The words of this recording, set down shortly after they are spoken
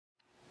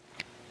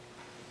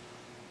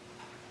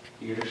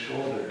ear to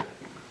shoulder.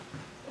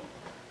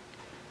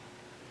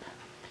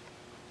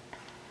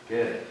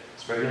 Good.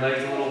 Spread your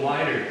legs a little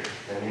wider.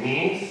 Bend your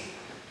knees.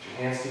 Put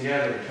your hands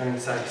together. Turn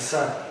side to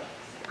side.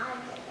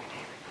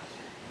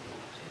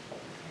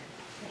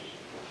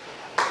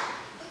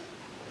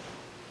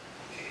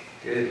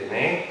 Good.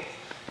 Inhale.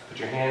 Put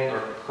your hand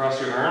or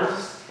cross your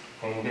arms.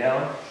 Hang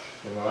down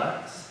and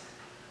relax.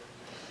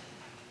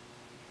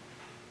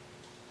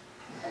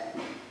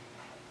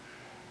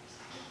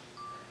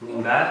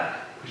 Lean back.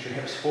 Push your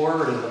hips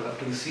forward and look up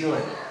to the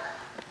ceiling.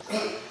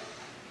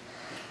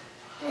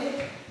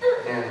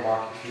 And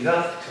walk your feet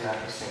up to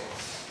natural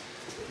stance.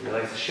 Give your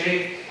legs a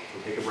shake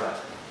and take a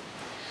breath.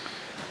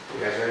 You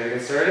guys ready to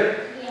get started?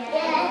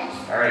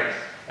 Yes. Alright.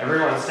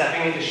 Everyone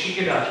stepping into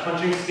Shikadashi,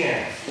 punching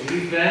stance.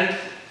 Knees bent,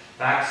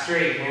 back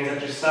straight, hands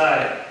at your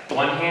side.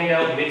 One hand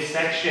out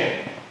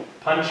midsection.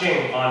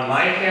 Punching on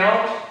my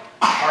count,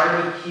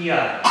 hard with ki. You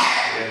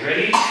guys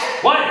ready?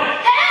 1,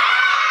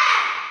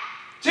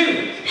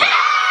 2,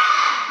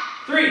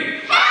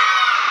 3,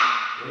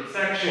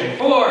 midsection,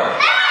 4,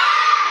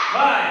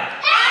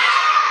 5,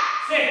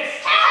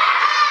 6,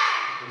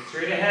 go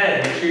straight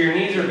ahead, make sure your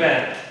knees are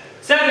bent.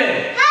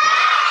 7,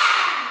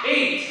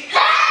 8,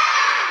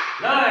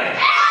 9,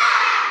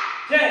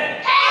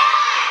 10,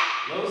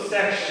 low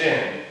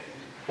section.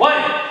 1,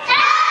 2,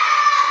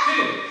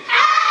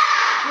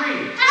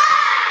 3,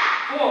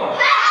 4,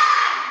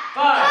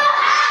 5,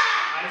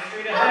 eyes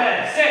straight ahead.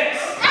 6,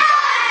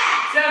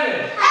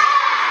 7,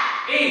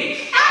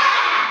 8,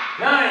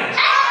 9,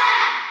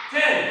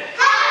 10.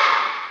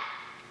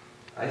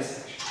 Eye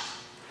section.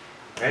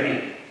 Ready?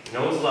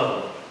 Nose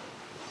level.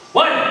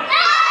 1,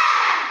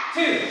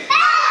 2,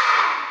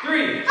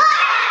 3,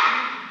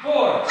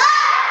 4.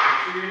 Make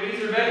sure your knees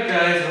are bent,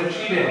 guys. No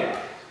cheating.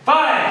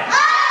 5,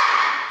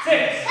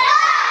 6,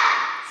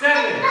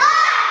 7,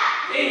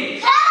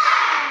 8,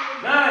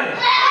 9,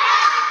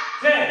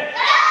 10.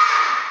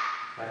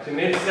 Back to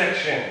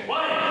midsection.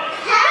 1.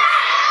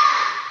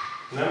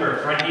 Remember,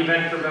 front knee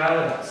bent for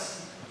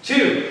balance.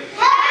 2,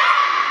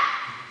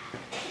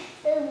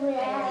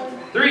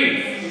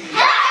 3,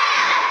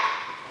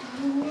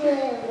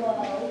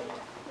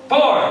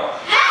 4,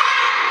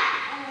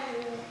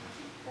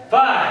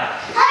 5,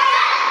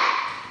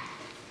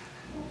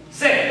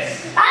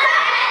 6,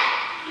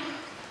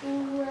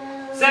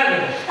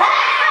 7,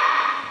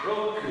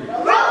 Roku,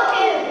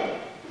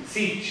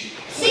 Sichi,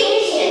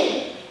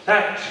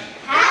 Hachi,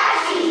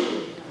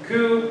 Ku,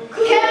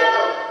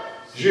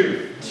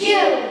 Ju.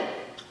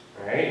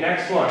 Alright,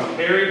 next one.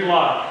 Parry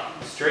block.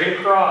 Straight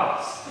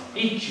across.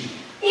 Ichi.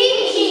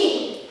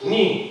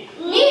 Ni.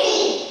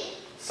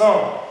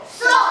 Son.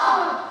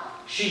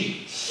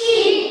 Shi.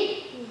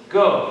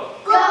 Go.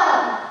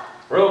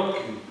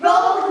 Roku.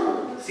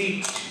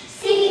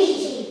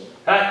 Sichi.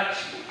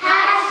 Hachi.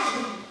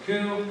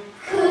 Ku.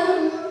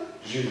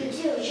 Ju.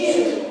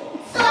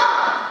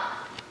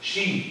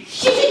 Shi.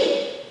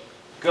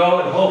 Go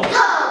and hold.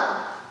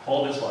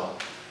 Hold as well.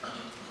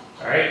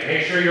 Alright,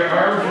 make sure your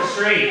arms are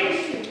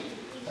straight.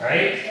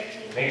 Alright,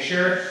 make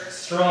sure it's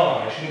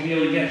strong. I shouldn't be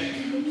able to get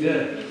you.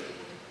 Good.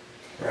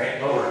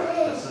 Alright, lower.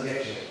 That's still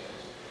get you.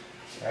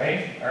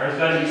 Alright, arms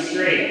gotta be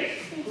straight.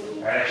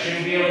 Alright, I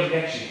shouldn't be able to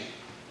get you.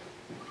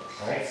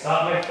 Alright,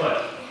 stop my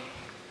foot.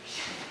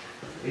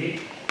 Ready?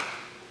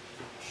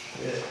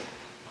 Good.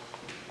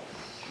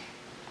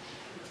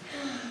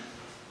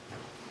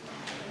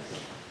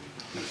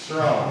 Be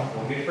strong.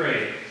 Don't be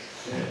afraid.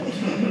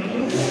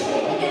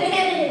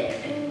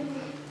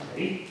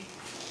 Ready?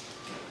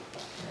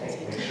 Alright,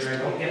 make sure I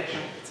don't get you.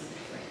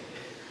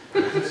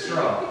 Nice and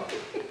strong.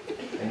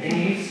 And your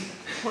knees.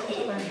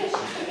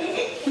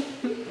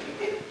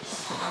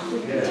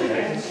 Good,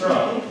 nice and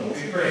strong. Don't be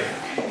afraid.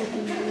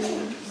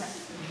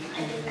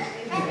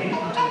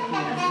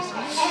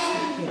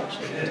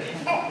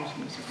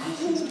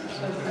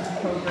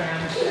 Program.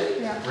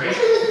 Break.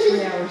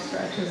 3-hour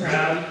stretches on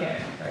the weekend,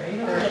 right?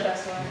 Those are the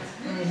best ones.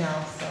 I know,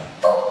 so.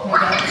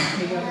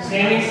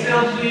 Standing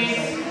still, please.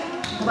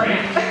 Break.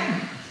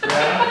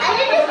 Grab.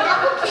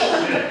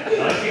 Good.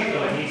 Now keep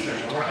going. Knees turn.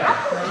 One more time.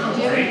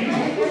 Break.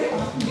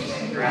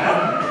 Grab.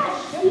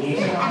 Knees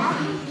turn.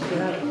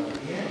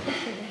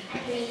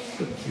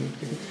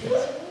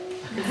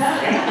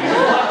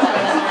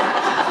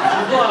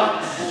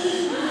 Blocks.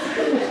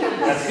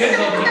 That's good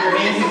though. Keep your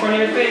hands in front of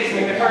your face.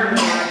 Make it harder.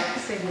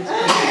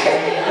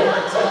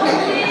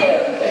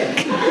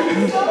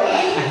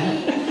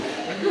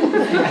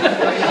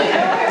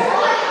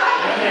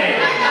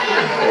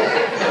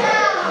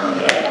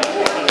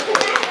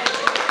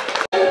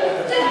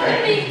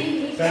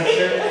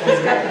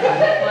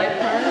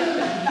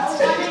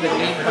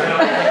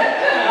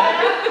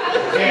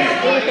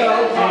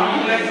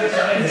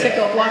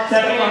 Tickle blocks.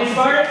 Stepping in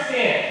Spartan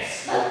stance.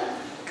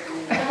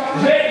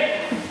 Ready.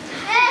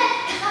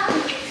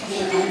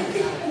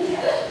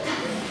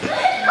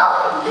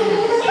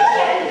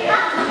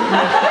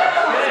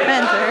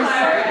 Spencer.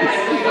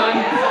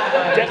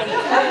 Get him,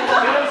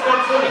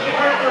 Spencer.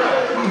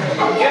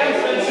 Get him,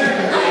 Spencer.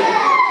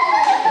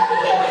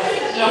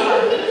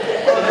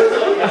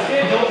 That's it.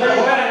 Don't turn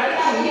back.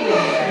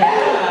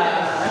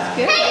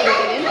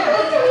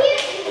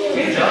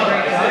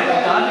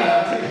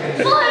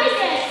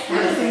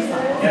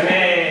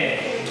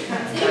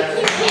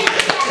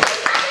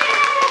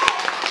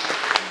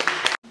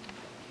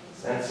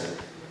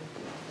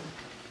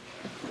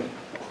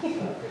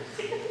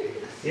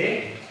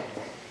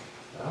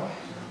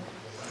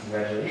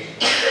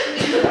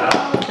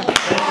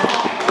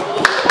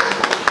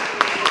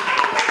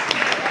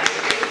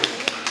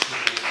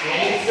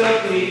 still,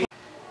 please.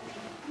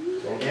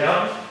 And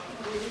down.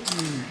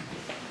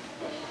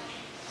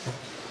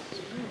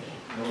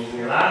 Nose in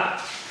your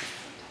lap.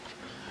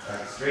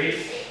 Back straight.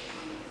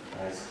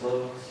 Eyes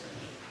closed.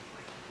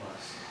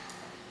 Relax.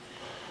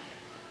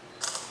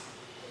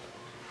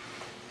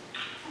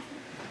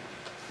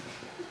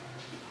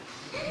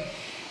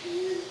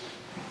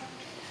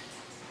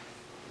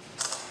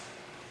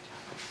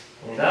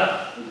 And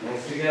up.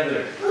 Hands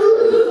together.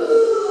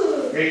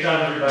 Great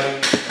job,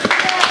 everybody.